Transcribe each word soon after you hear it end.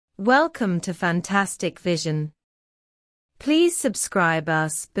Welcome to Fantastic Vision. Please subscribe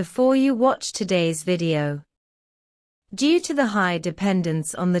us before you watch today's video. Due to the high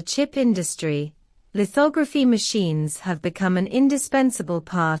dependence on the chip industry, lithography machines have become an indispensable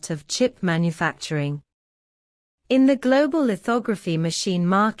part of chip manufacturing. In the global lithography machine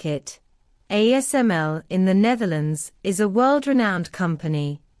market, ASML in the Netherlands is a world-renowned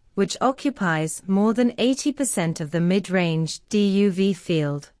company, which occupies more than 80% of the mid-range DUV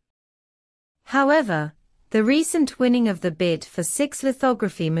field. However, the recent winning of the bid for 6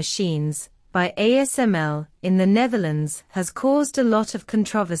 lithography machines by ASML in the Netherlands has caused a lot of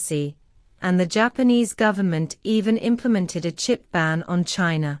controversy, and the Japanese government even implemented a chip ban on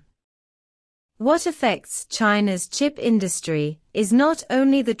China. What affects China's chip industry is not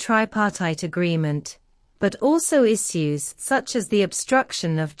only the tripartite agreement, but also issues such as the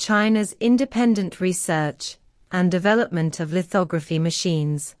obstruction of China's independent research and development of lithography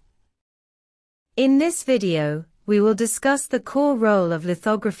machines. In this video, we will discuss the core role of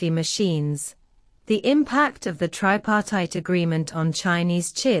lithography machines, the impact of the tripartite agreement on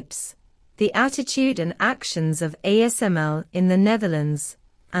Chinese chips, the attitude and actions of ASML in the Netherlands,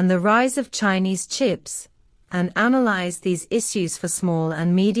 and the rise of Chinese chips, and analyze these issues for small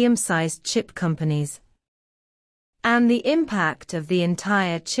and medium-sized chip companies, and the impact of the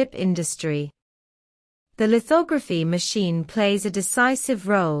entire chip industry. The lithography machine plays a decisive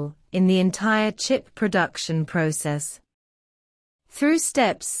role in the entire chip production process. Through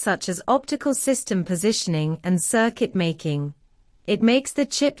steps such as optical system positioning and circuit making, it makes the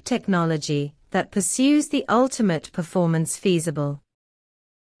chip technology that pursues the ultimate performance feasible.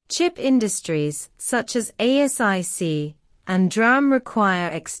 Chip industries such as ASIC and DRAM require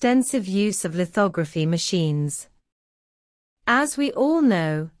extensive use of lithography machines. As we all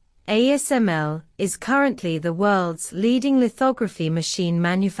know, ASML is currently the world's leading lithography machine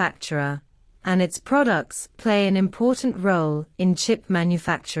manufacturer, and its products play an important role in chip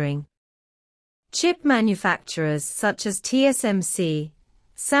manufacturing. Chip manufacturers such as TSMC,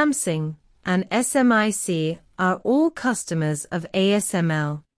 Samsung, and SMIC are all customers of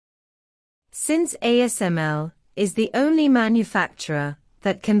ASML. Since ASML is the only manufacturer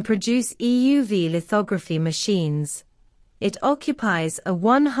that can produce EUV lithography machines, it occupies a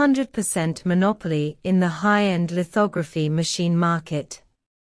 100% monopoly in the high-end lithography machine market.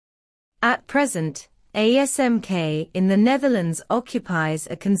 At present, ASMK in the Netherlands occupies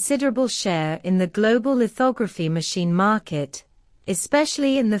a considerable share in the global lithography machine market,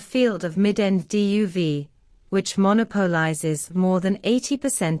 especially in the field of mid-end DUV, which monopolizes more than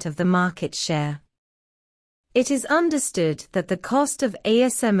 80% of the market share. It is understood that the cost of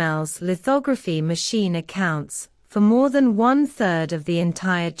ASML's lithography machine accounts for more than 1/3 of the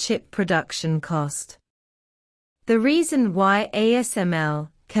entire chip production cost. The reason why ASML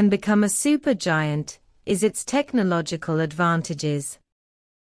can become a supergiant is its technological advantages.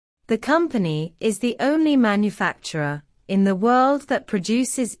 The company is the only manufacturer in the world that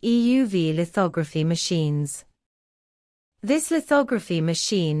produces EUV lithography machines. This lithography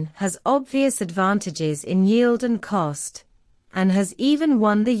machine has obvious advantages in yield and cost, and has even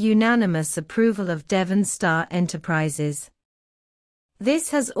won the unanimous approval of Devon Star Enterprises. This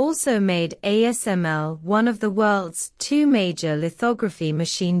has also made ASML one of the world's 2 major lithography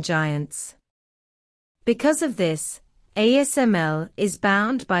machine giants. Because of this, ASML is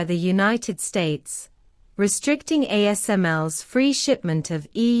bound by the United States, restricting ASML's free shipment of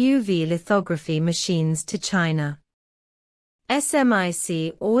EUV lithography machines to China.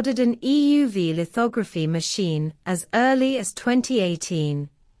 SMIC ordered an EUV lithography machine as early as 2018,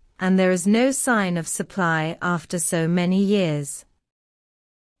 and there is no sign of supply after so many years.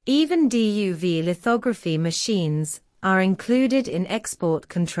 Even DUV lithography machines are included in export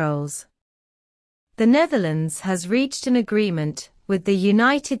controls. The Netherlands has reached an agreement with the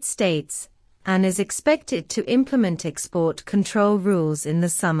United States and is expected to implement export control rules in the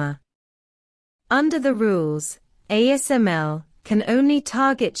summer. Under the rules, ASML can only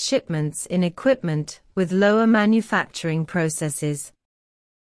target shipments in equipment with lower manufacturing processes.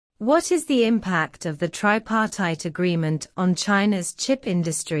 What is the impact of the tripartite agreement on China's chip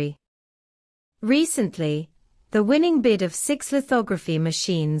industry? Recently, the winning bid of 6 lithography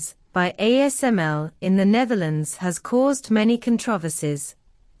machines by ASML in the Netherlands has caused many controversies,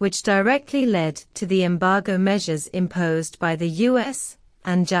 which directly led to the embargo measures imposed by the US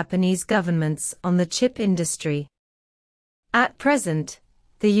and Japanese governments on the chip industry. At present,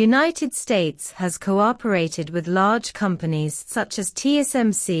 the United States has cooperated with large companies such as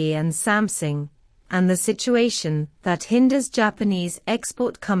TSMC and Samsung, and the situation that hinders Japanese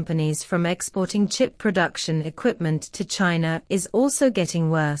export companies from exporting chip production equipment to China is also getting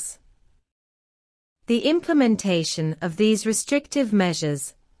worse. The implementation of these restrictive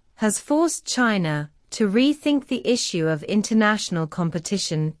measures has forced China to rethink the issue of international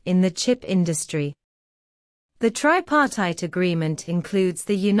competition in the chip industry. The tripartite agreement includes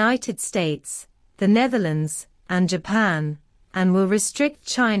the United States, the Netherlands, and Japan, and will restrict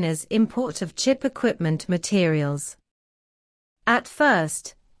China's import of chip equipment materials. At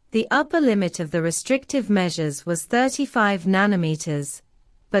first, the upper limit of the restrictive measures was 35 nanometers,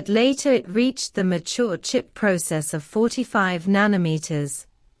 but later it reached the mature chip process of 45 nanometers,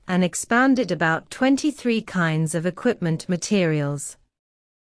 and expanded about 23 kinds of equipment materials.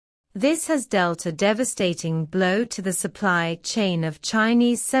 This has dealt a devastating blow to the supply chain of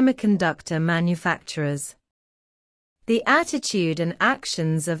Chinese semiconductor manufacturers. The attitude and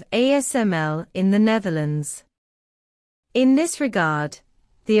actions of ASML in the Netherlands. In this regard,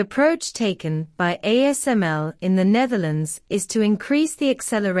 the approach taken by ASML in the Netherlands is to increase the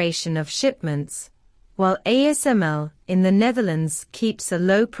acceleration of shipments, while ASML in the Netherlands keeps a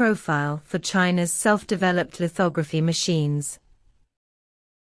low profile for China's self-developed lithography machines.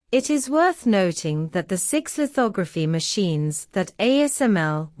 It is worth noting that the 6 lithography machines that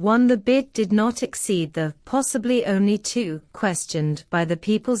ASML won the bid did not exceed the possibly only 2 questioned by the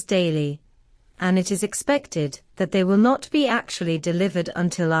People's Daily, and it is expected that they will not be actually delivered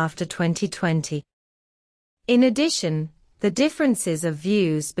until after 2020. In addition, the differences of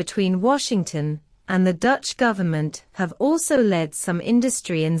views between Washington and the Dutch government have also led some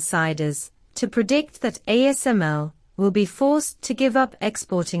industry insiders to predict that ASML will be forced to give up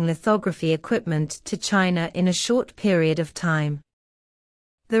exporting lithography equipment to China in a short period of time.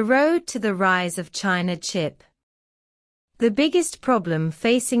 The road to the rise of China chip. The biggest problem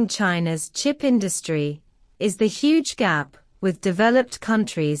facing China's chip industry is the huge gap with developed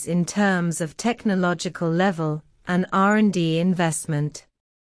countries in terms of technological level and R&D investment.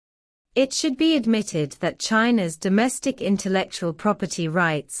 It should be admitted that China's domestic intellectual property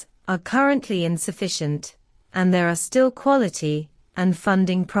rights are currently insufficient, and there are still quality and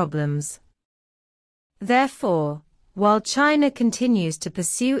funding problems. Therefore, while China continues to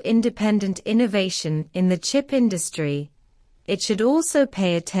pursue independent innovation in the chip industry, it should also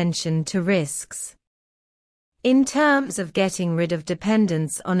pay attention to risks. In terms of getting rid of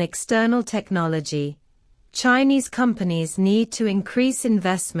dependence on external technology, Chinese companies need to increase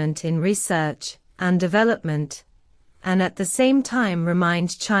investment in research and development, and at the same time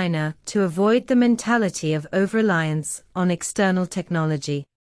remind China to avoid the mentality of over-reliance on external technology.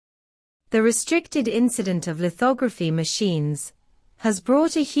 The restricted incident of lithography machines has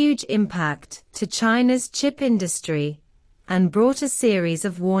brought a huge impact to China's chip industry and brought a series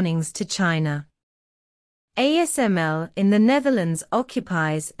of warnings to China. ASML in the Netherlands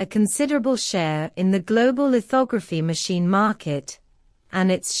occupies a considerable share in the global lithography machine market,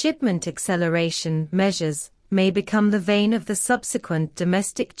 and its shipment acceleration measures may become the vein of the subsequent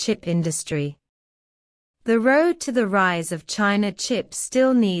domestic chip industry. The road to the rise of China chip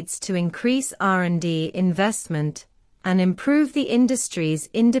still needs to increase R&D investment and improve the industry's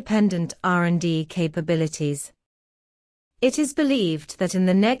independent R&D capabilities. It is believed that in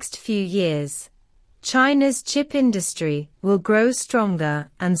the next few years, China's chip industry will grow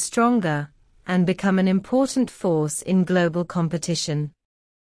stronger and become an important force in global competition.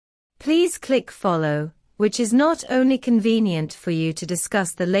 Please click follow, which is not only convenient for you to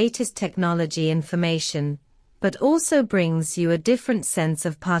discuss the latest technology information, but also brings you a different sense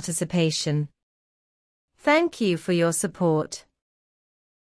of participation. Thank you for your support.